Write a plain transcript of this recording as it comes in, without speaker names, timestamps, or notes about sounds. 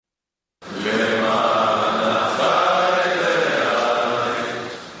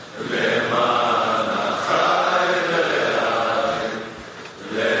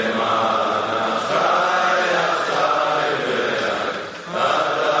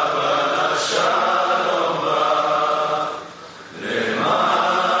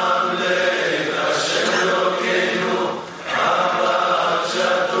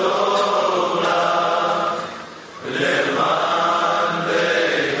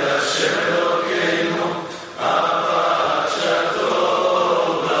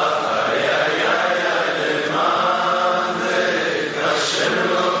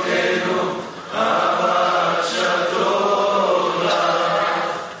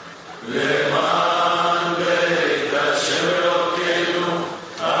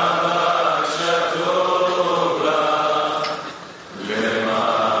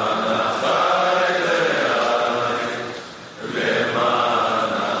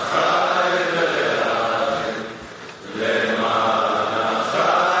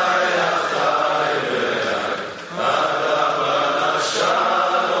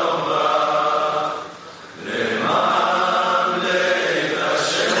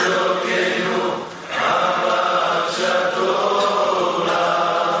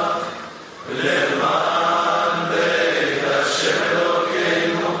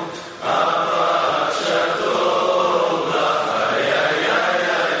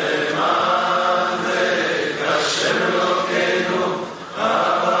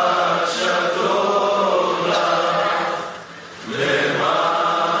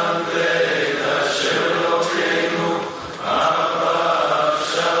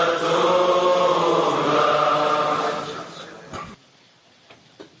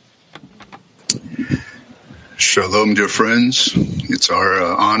Shalom, dear friends. It's our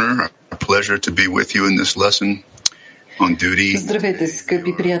honor, our pleasure to be with you in this lesson on duty. Здравейте,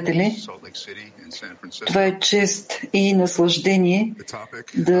 скъпи приятели! Това е чест и наслаждение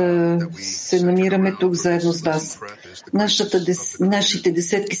да се намираме тук заедно с вас. Нашите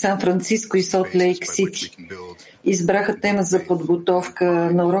десетки Сан Франциско и Солт Лейк Сити избраха тема за подготовка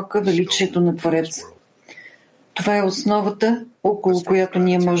на урока Величието на Твореца. Това е основата, около която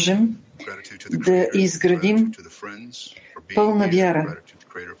ние можем да изградим пълна вяра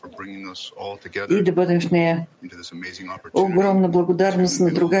и да бъдем в нея. Огромна благодарност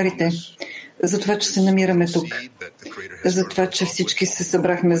на другарите за това, че се намираме тук, за това, че всички се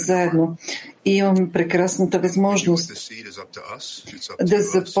събрахме заедно и имаме прекрасната възможност да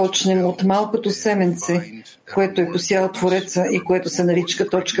започнем от малкото семенце, което е посял Твореца и което се нарича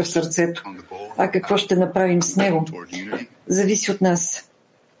точка в сърцето. А какво ще направим с него, зависи от нас,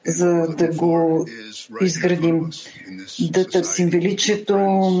 за да го изградим, да търсим величието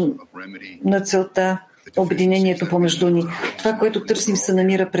на целта, обединението помежду ни. Това, което търсим, се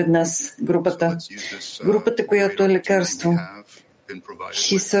намира пред нас, групата. Групата, която е лекарство.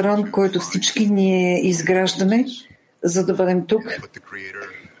 Хисарон, който всички ние изграждаме, за да бъдем тук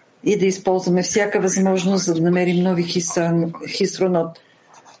и да използваме всяка възможност, за да намерим нови хисронот.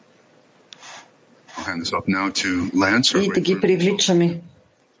 И да ги привличаме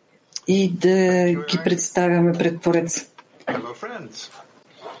и да ги представяме пред Твореца.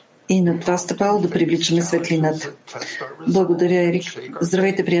 И на това стъпало да привличаме светлината. Благодаря, Ерик.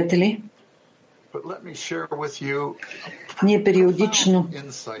 Здравейте, приятели! Ние периодично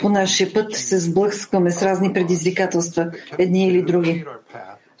по нашия път се сблъскваме с разни предизвикателства, едни или други.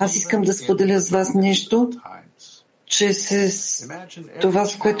 Аз искам да споделя с вас нещо, че това,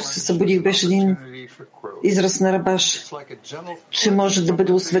 с което се събудих, беше един израз на Рабаш, че може да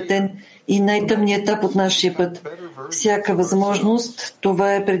бъде осветен и най-тъмният етап от нашия път. Всяка възможност,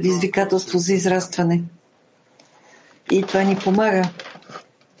 това е предизвикателство за израстване. И това ни помага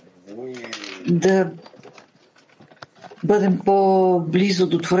да бъдем по-близо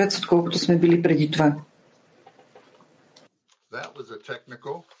до Твореца, отколкото сме били преди това.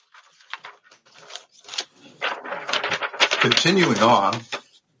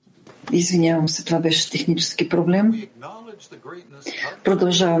 Извинявам се, това беше технически проблем.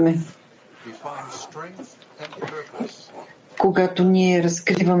 Продължаваме. Когато ние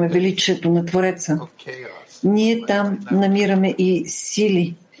разкриваме величието на Твореца, ние там намираме и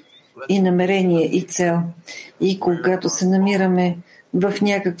сили, и намерение, и цел. И когато се намираме в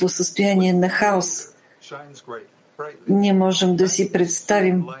някакво състояние на хаос, ние можем да си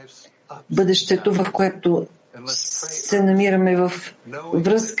представим бъдещето, в което се намираме в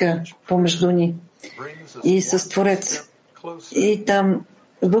връзка помежду ни и с Творец. И там,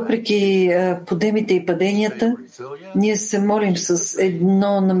 въпреки подемите и паденията, ние се молим с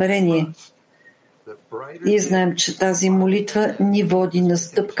едно намерение. И знаем, че тази молитва ни води на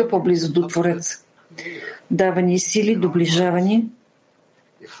стъпка по-близо до Творец. Дава ни сили, доближава ни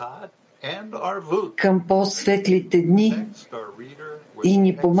към по-светлите дни и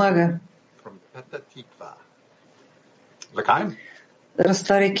ни помага,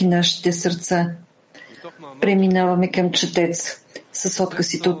 разтваряйки нашите сърца. Преминаваме към четец с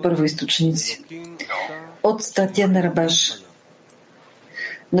откъсите от първоизточници. От статия на Рабаш.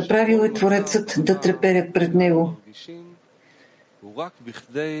 Направил е Творецът да треперят пред него.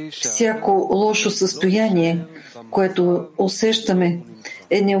 Всяко лошо състояние, което усещаме,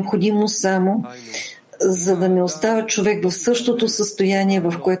 е необходимо само, за да не остава човек в същото състояние,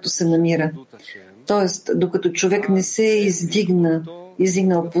 в което се намира. Тоест, докато човек не се е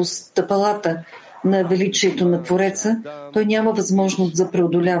издигнал по стъпалата на величието на Твореца, той няма възможност за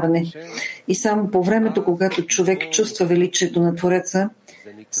преодоляване. И само по времето, когато човек чувства величието на Твореца,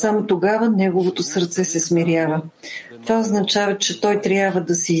 само тогава неговото сърце се смирява. Това означава, че той трябва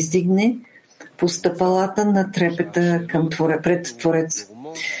да се издигне по стъпалата на трепета пред Твореца.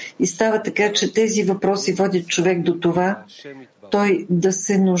 И става така, че тези въпроси водят човек до това, той да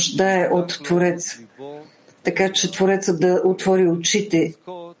се нуждае от Твореца. Така че Твореца да отвори очите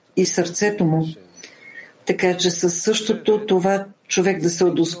и сърцето му. Така че със същото това човек да се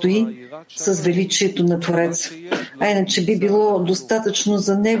удостои с величието на Твореца. А иначе би било достатъчно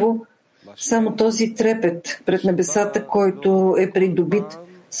за него само този трепет пред небесата, който е придобит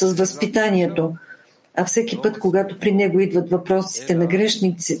с възпитанието. А всеки път, когато при него идват въпросите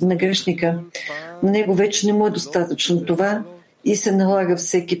на грешника, на него вече не му е достатъчно това и се налага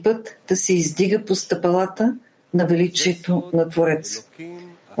всеки път да се издига по стъпалата на величието на Твореца.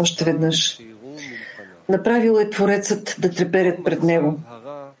 Още веднъж. Направил е Творецът да треперят пред него.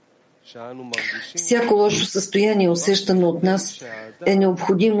 Всяко лошо състояние, усещано от нас, е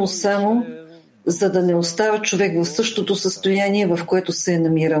необходимо само, за да не остава човек в същото състояние, в което се е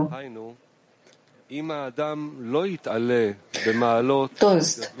намирал.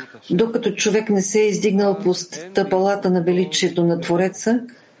 Тоест, докато човек не се е издигнал по стъпалата на величието на Твореца,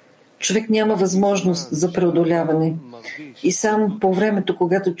 човек няма възможност за преодоляване. И само по времето,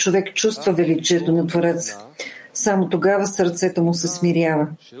 когато човек чувства величието на Твореца, само тогава сърцето му се смирява.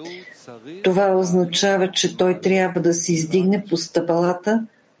 Това означава, че той трябва да се издигне по стъпалата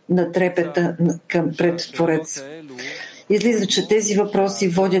на трепета към пред Твореца. Излиза, че тези въпроси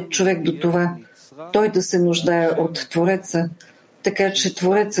водят човек до това, той да се нуждае от Твореца, така че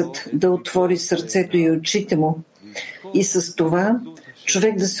Творецът да отвори сърцето и очите му и с това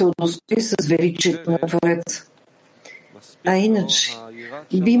човек да се удостои с величието на Твореца. А иначе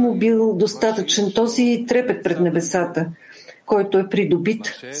би му бил достатъчен този трепет пред небесата, който е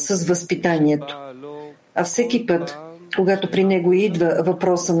придобит с възпитанието. А всеки път, когато при него идва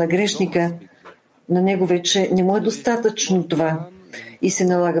въпроса на грешника, на него вече не му е достатъчно това и се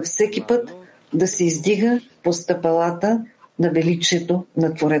налага всеки път да се издига по стъпалата на величието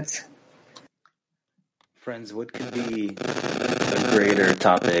на Твореца. Friends, what could be a greater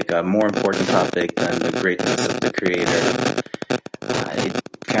topic, a more important topic than the greatness of the Creator? It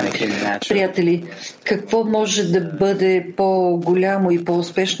kind of came naturally. Приятели, какво може да бъде по-голямо и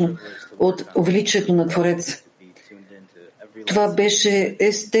по-успешно от величието на Твореца? Това беше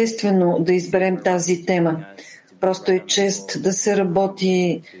естествено да изберем тази тема. Просто е чест да се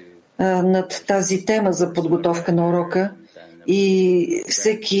работи над тази тема за подготовка на урока и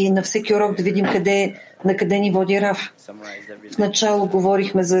на всеки урок да видим на къде ни води Раф. В начало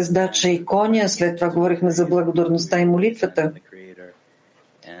говорихме за ездача и коня, след това говорихме за благодарността и молитвата,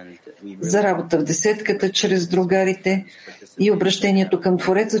 за работа в десетката чрез другарите и обращението към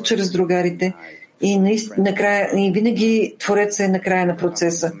Твореца чрез другарите. И винаги Твореца е на края на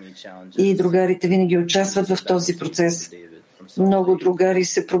процеса. И другарите винаги участват в този процес. Много другари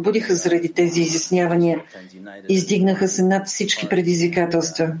се пробудиха заради тези изяснявания. Издигнаха се над всички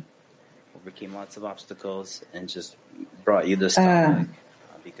предизвикателства.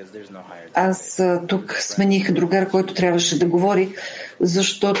 Аз тук смених другар, който трябваше да говори,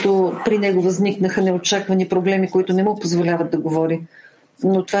 защото при него възникнаха неочаквани проблеми, които не му позволяват да говори.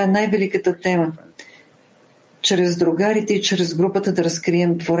 Но това е най-великата тема. Чрез другарите и чрез групата да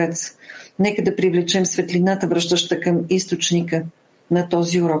разкрием Творец. Нека да привлечем светлината, връщаща към източника на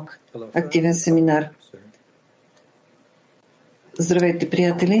този урок. Активен семинар. Здравейте,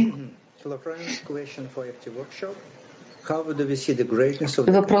 приятели!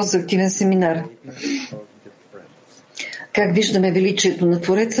 Въпрос за активен семинар. Как виждаме величието на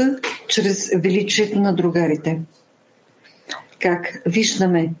Твореца чрез величието на другарите? Как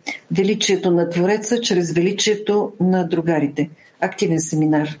виждаме величието на Твореца чрез величието на другарите? Активен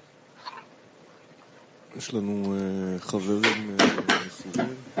семинар.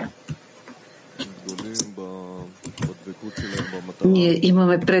 Ние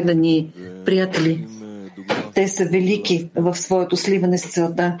имаме предани приятели. Те са велики в своето сливане с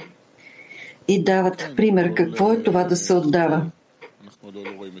целта и дават пример какво е това да се отдава.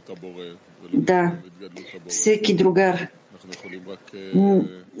 Да, всеки другар.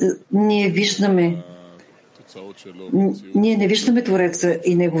 Ние не виждаме Твореца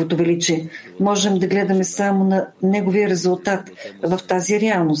и Неговото величие. Можем да гледаме само на Неговия резултат в тази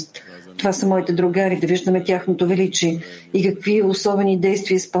реалност. Това са моите другари, да виждаме тяхното величие и какви особени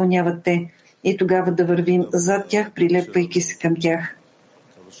действия изпълняват те. И тогава да вървим зад тях, прилепвайки се към тях.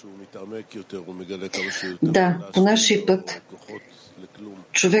 Да, по нашия път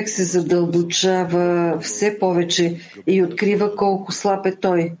човек се задълбочава все повече и открива колко слаб е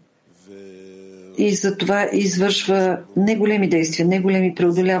той. И затова извършва неголеми действия, неголеми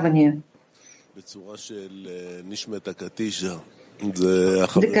преодолявания.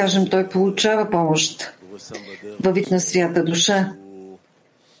 Да кажем, той получава помощ във вид на свята душа.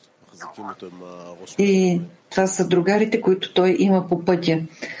 И това са другарите, които той има по пътя.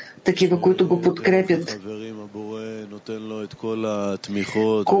 Такива, които го подкрепят.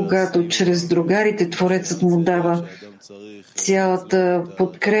 Когато чрез другарите Творецът му дава цялата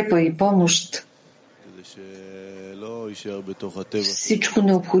подкрепа и помощ, всичко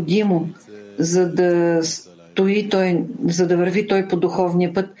необходимо, за да върви той по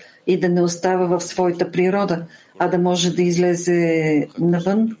духовния път и да не остава в своята природа, а да може да излезе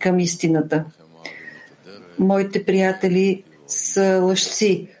навън към истината. Моите приятели са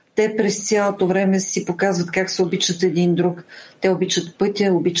лъжци. Те през цялото време си показват как се обичат един друг. Те обичат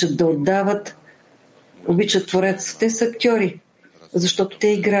пътя, обичат да отдават, обичат Творец. Те са актьори. защото те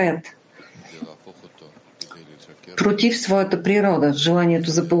играят против своята природа,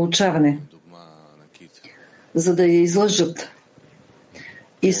 желанието за получаване, за да я излъжат.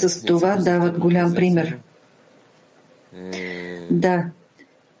 И с това дават голям пример. Да,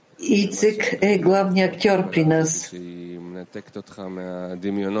 Ицек е главният актьор при нас.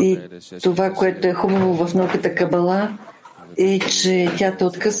 И това, което е хубаво в науката Кабала, е, че тя те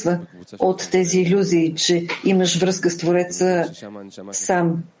откъсва от тези илюзии, че имаш връзка с Твореца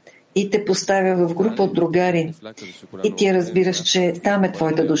сам и те поставя в група от другари. И ти разбираш, че там е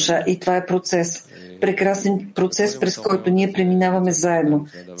твоята душа и това е процес. Прекрасен процес, през който ние преминаваме заедно.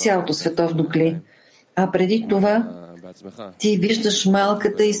 Цялото световно кли. А преди това ти виждаш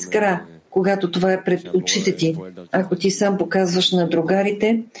малката искра, когато това е пред очите ти. Ако ти сам показваш на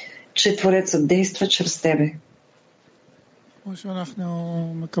другарите, че Творецът действа чрез тебе.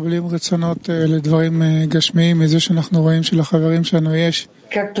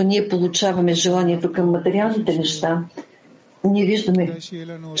 Както ние получаваме желанието към материалните неща, ние виждаме,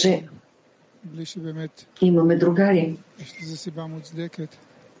 че имаме другари.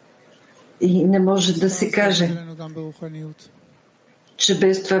 И не може да се каже, че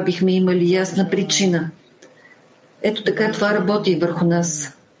без това бихме имали ясна причина. Ето така това работи върху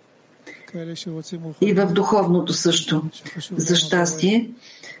нас. И в духовното също. За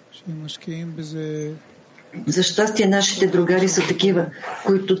щастие нашите другари са такива,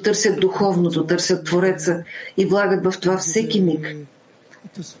 които търсят духовното, търсят Твореца и влагат в това всеки миг.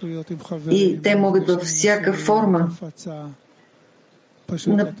 И те могат във всяка форма,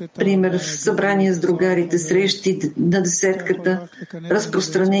 например в събрание с другарите, срещи на десетката,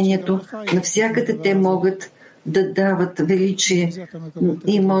 разпространението, навсякъде те могат да дават величие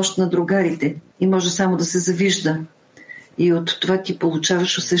и мощ на другарите. И може само да се завижда. И от това ти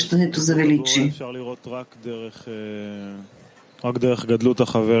получаваш усещането за величие.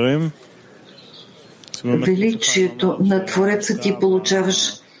 Величието на Твореца ти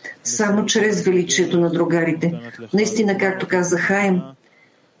получаваш само чрез величието на другарите. Наистина, както каза Хаим,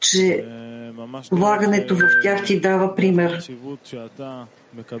 че влагането в тях ти дава пример.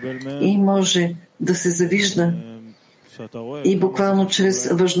 И може да се завижда. И буквално чрез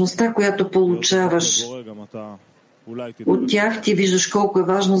важността, която получаваш от тях, ти виждаш колко е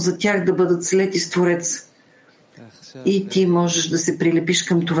важно за тях да бъдат слети с Творец. И ти можеш да се прилепиш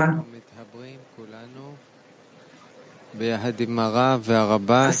към това.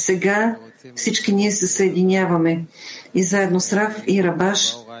 А сега всички ние се съединяваме и заедно с Рав и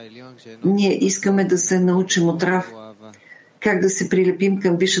Рабаш ние искаме да се научим от Рав как да се прилепим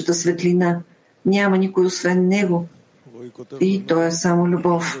към висшата светлина. Няма никой освен него. И то е само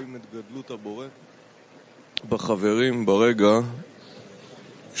любов.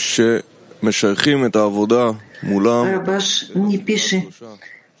 Рабаш ни пише,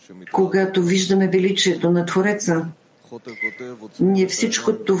 когато виждаме величието на Твореца, ние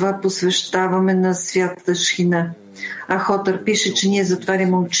всичко това посвещаваме на святата Шхина. А Хотър пише, че ние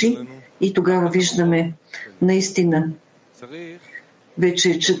затваряме очи и тогава виждаме наистина. Вече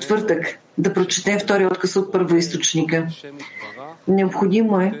е четвъртък. Да прочетем втория отказ от първоизточника.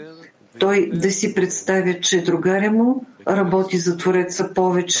 Необходимо е той да си представя, че другаря му работи за Твореца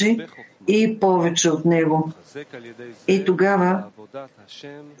повече и повече от него. И тогава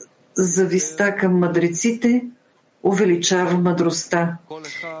завистта към мъдреците увеличава мъдростта.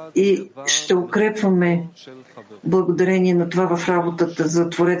 И ще укрепваме благодарение на това в работата за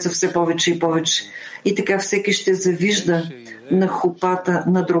Твореца все повече и повече. И така всеки ще завижда на хупата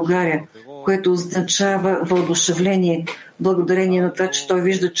на другаря, което означава въодушевление, благодарение на това, че той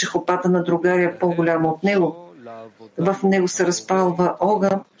вижда, че хупата на другаря е по-голяма от него. В него се разпалва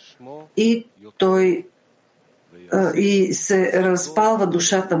огън и той и се разпалва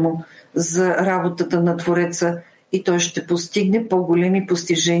душата му за работата на Твореца и той ще постигне по-големи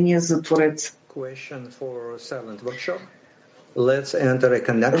постижения за Твореца.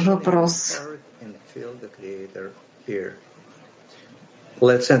 Въпрос.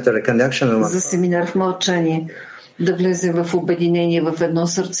 За семинар в мълчание. Да влезем в обединение в едно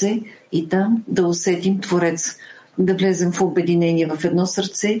сърце и там да усетим Творец. Да влезем в обединение в едно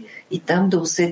сърце и там да усетим